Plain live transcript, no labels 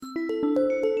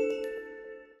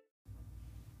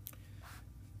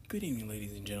Good evening,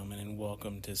 ladies and gentlemen, and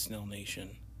welcome to Snell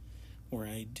Nation, where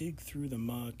I dig through the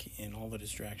muck and all the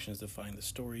distractions to find the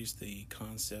stories, the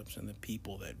concepts, and the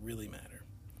people that really matter.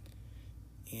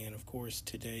 And of course,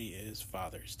 today is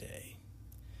Father's Day.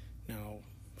 Now,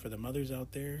 for the mothers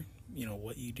out there,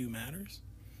 what you do matters,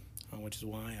 which is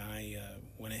why I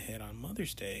went ahead on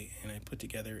Mother's Day and I put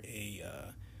together a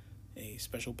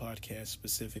special podcast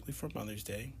specifically for Mother's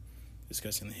Day,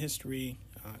 discussing the history,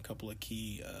 a couple of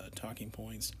key talking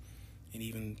points, and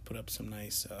even put up some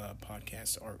nice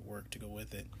podcast artwork to go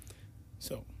with it.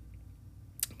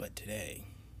 But today,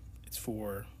 it's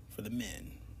for the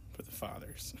men, for the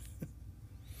fathers.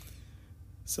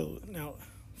 So now,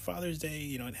 Father's Day,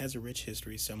 it has a rich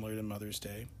history similar to Mother's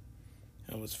Day.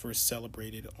 It was first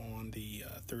celebrated on the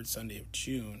third Sunday of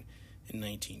June in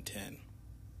 1910.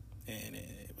 And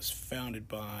it was founded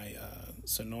by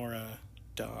Sonora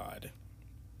Dodd.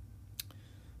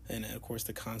 And of course,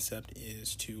 the concept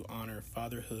is to honor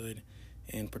fatherhood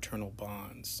and paternal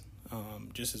bonds,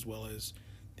 just as well as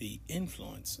the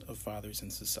influence of fathers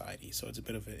in society. So it's a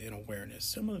bit of an awareness,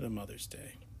 similar to Mother's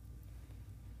Day.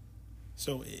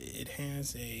 So it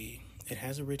has a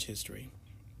rich history,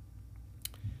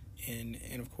 and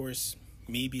of course,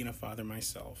 me being a father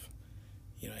myself,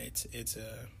 it's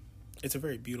a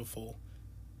very beautiful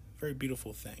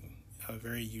thing, a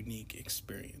very unique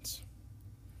experience.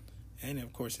 And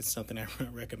of course, it's something I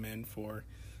recommend for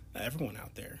everyone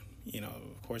out there.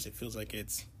 Of course, it feels like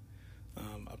it's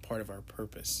a part of our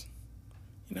purpose.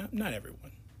 Not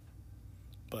everyone,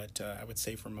 but I would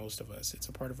say for most of us, it's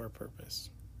a part of our purpose.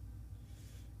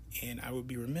 And I would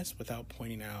be remiss without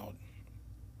pointing out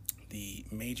the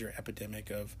major epidemic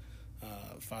of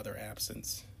father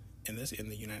absence in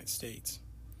the United States.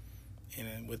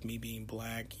 And with me being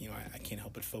black, I can't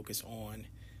help but focus on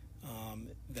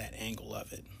that angle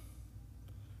of it.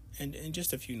 And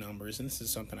just a few numbers, and this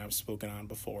is something I've spoken on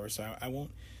before, so I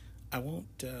won't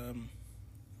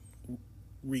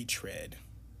retread.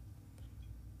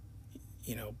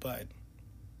 But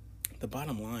the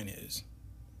bottom line is,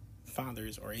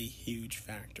 fathers are a huge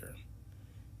factor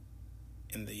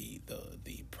in the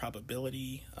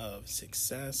probability of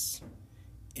success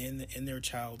in their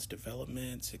child's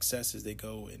development, success as they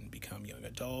go and become young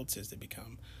adults, as they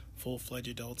become full-fledged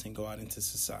adults and go out into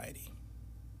society.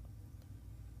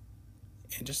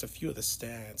 And just a few of the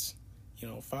stats,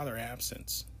 father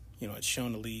absence, it's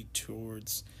shown to lead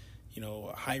towards,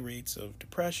 high rates of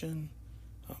depression,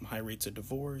 high rates of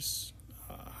divorce,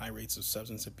 high rates of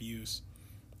substance abuse,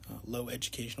 low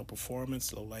educational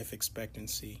performance, low life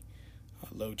expectancy,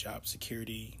 low job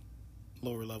security,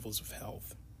 lower levels of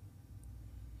health.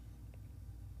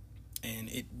 And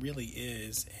it really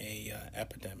is a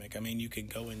epidemic. I mean, you can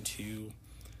go into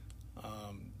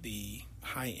the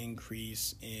high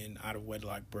increase in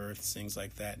out-of-wedlock births, things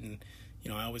like that. And,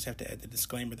 I always have to add the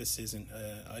disclaimer, this isn't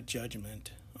a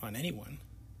judgment on anyone.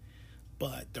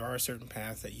 But there are certain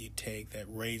paths that you take that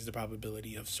raise the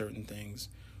probability of certain things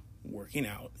working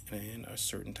out in a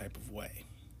certain type of way.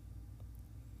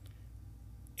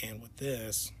 And with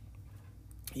this,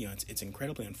 it's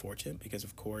incredibly unfortunate because,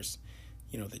 of course,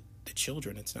 the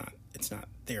children, it's not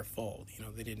their fault.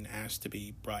 They didn't ask to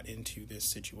be brought into this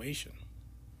situation.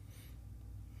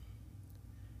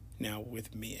 Now,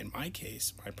 with me, in my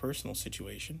case, my personal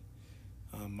situation,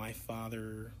 my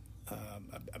father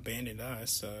abandoned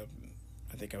us.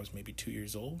 I think I was maybe 2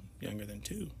 years old, younger than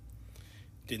 2.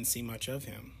 Didn't see much of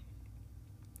him.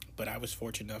 But I was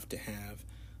fortunate enough to have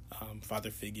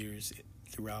father figures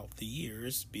throughout the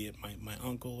years, be it my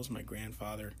uncles, my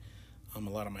grandfather, a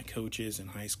lot of my coaches in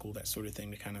high school, that sort of thing,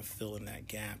 to kind of fill in that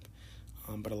gap.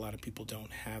 But a lot of people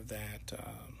don't have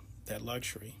that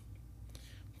luxury,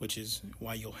 which is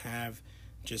why you'll have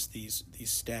just these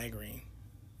staggering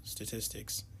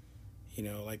statistics.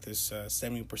 Like this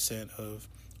 70% of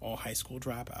all high school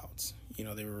dropouts,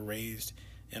 they were raised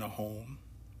in a home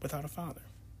without a father.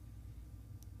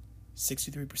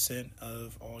 63%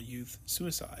 of all youth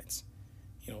suicides,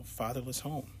 fatherless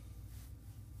home.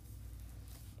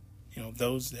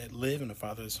 Those that live in a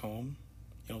fatherless home,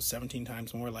 17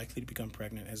 times more likely to become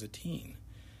pregnant as a teen.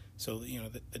 So,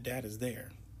 the data is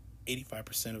there.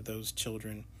 85% of those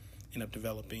children end up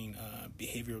developing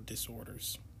behavioral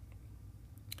disorders.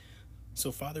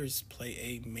 So fathers play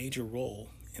a major role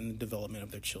in the development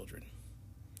of their children.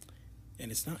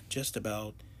 And it's not just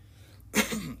about,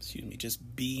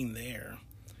 just being there,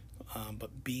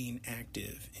 but being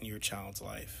active in your child's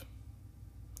life.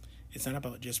 It's not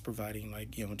about just providing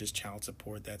just child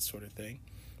support, that sort of thing.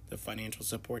 The financial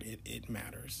support, it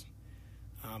matters.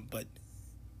 But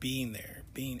being there,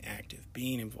 being active,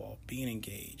 being involved, being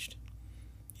engaged,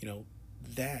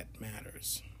 that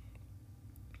matters.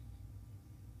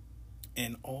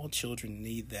 And all children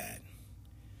need that.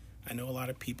 I know a lot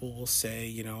of people will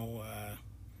say, a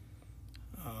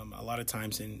lot of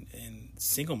times in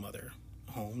single mother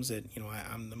homes that,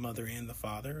 I'm the mother and the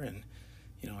father, and,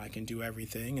 I can do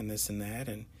everything and this and that,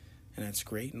 and that's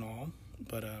great and all.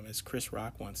 But as Chris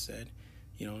Rock once said,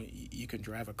 you can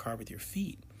drive a car with your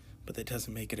feet, but that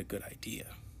doesn't make it a good idea.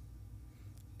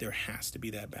 There has to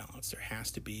be that balance. There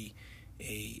has to be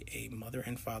a mother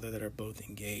and father that are both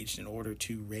engaged in order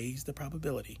to raise the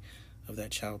probability of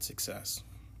that child's success.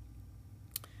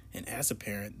 And as a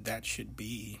parent, that should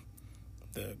be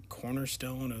the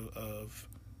cornerstone of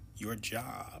your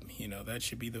job. That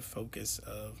should be the focus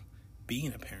of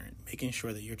being a parent, making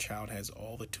sure that your child has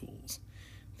all the tools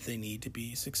they need to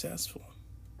be successful.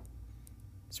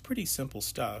 It's pretty simple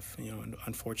stuff.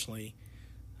 Unfortunately,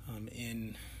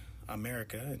 in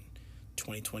America in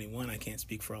 2021, I can't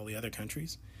speak for all the other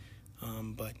countries,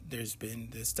 but there's been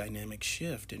this dynamic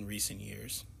shift in recent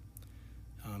years.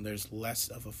 There's less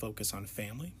of a focus on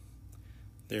family.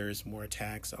 There's more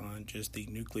attacks on just the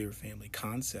nuclear family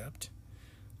concept.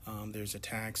 There's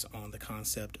attacks on the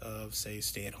concept of, say,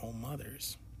 stay-at-home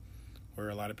mothers, where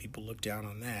a lot of people look down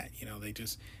on that.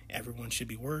 Everyone should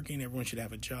be working, everyone should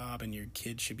have a job, and your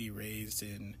kids should be raised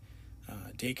in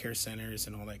daycare centers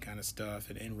and all that kind of stuff,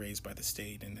 and raised by the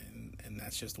state, and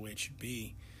that's just the way it should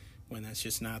be, when that's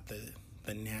just not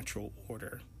the natural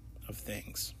order of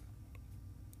things.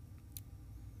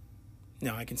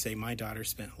 Now, I can say my daughter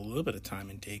spent a little bit of time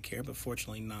in daycare, but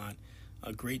fortunately not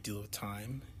a great deal of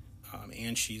time,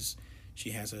 and she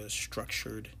has a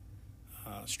structured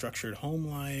home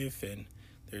life, and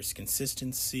there's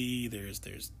consistency, there's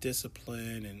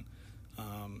discipline, and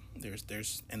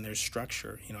there's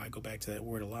structure. I go back to that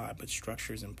word a lot, but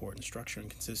structure is important. Structure and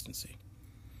consistency.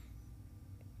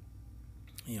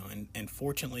 And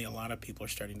fortunately, a lot of people are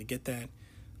starting to get that,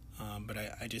 but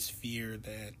I just fear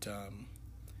that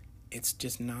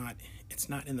it's not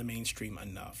in the mainstream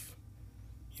enough.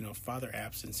 Father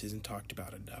absence isn't talked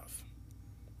about enough.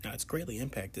 Now, it's greatly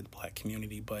impacted the Black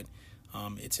community, but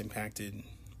it's impacted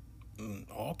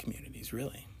all communities,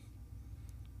 really,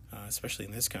 especially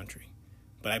in this country.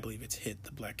 But I believe it's hit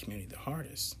the Black community the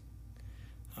hardest,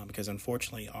 because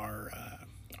unfortunately our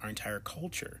entire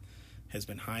culture has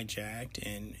been hijacked,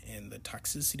 and the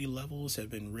toxicity levels have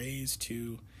been raised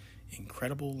to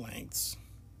incredible lengths,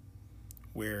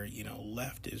 where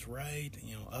left is right,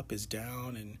 up is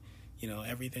down, and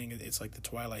everything. It's like the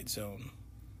Twilight Zone.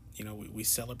 We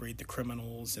celebrate the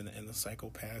criminals and the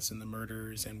psychopaths and the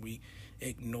murderers, and we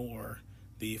ignore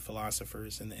the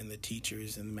philosophers and the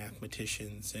teachers and the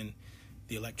mathematicians and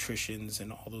the electricians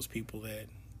and all those people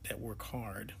that work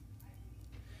hard.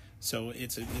 So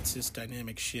it's this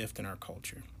dynamic shift in our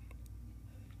culture.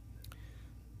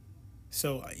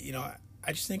 So,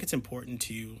 I just think it's important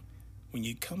to, when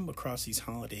you come across these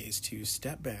holidays, to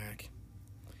step back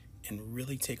and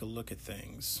really take a look at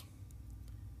things,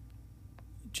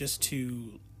 just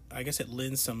to, I guess, it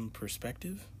lends some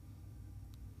perspective,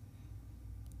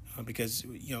 because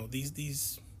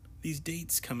these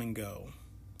dates come and go,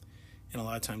 and a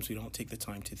lot of times we don't take the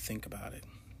time to think about it.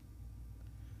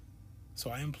 So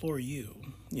I implore you,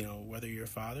 whether you're a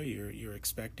father, you're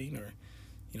expecting, or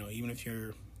even if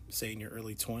you're, say, in your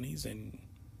early 20s and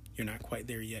you're not quite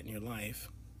there yet in your life,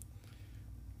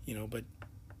 but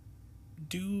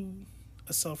do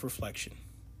a self-reflection.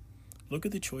 Look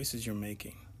at the choices you're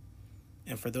making.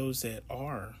 And for those that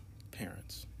are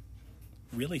parents,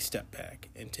 really step back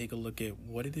and take a look at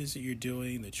what it is that you're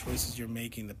doing, the choices you're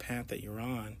making, the path that you're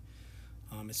on,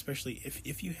 especially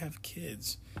if you have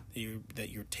kids that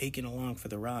you're taking along for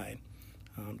the ride.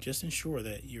 Just ensure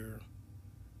that you're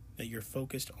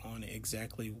focused on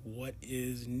exactly what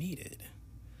is needed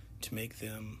to make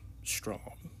them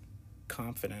strong,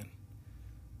 confident,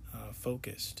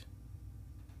 focused,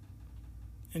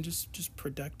 and just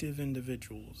productive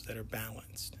individuals that are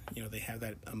balanced. They have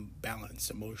that balance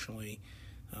emotionally,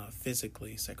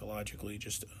 physically, psychologically,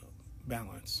 just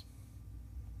balance.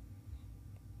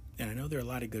 And I know there are a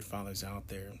lot of good fathers out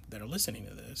there that are listening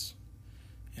to this,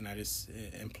 and I just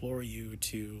implore you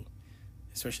to,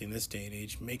 especially in this day and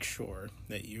age, make sure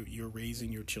that you're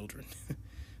raising your children.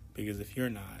 Because if you're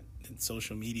not, then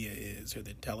social media is, or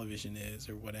the television is,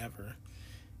 or whatever,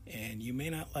 and you may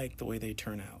not like the way they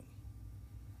turn out.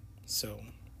 So,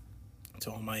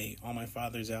 to all my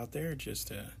fathers out there, just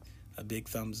a big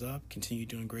thumbs up. Continue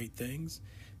doing great things,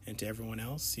 and to everyone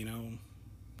else,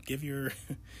 give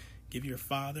your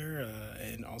father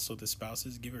and also the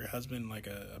spouses, give your husband like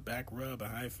a back rub, a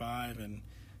high five, and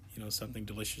something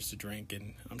delicious to drink,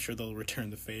 and I'm sure they'll return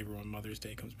the favor when Mother's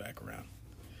Day comes back around.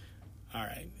 All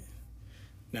right.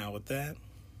 Now with that,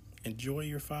 enjoy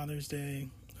your Father's Day.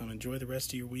 Enjoy the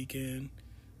rest of your weekend.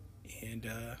 And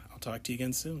I'll talk to you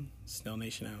again soon. Snell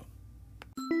Nation out.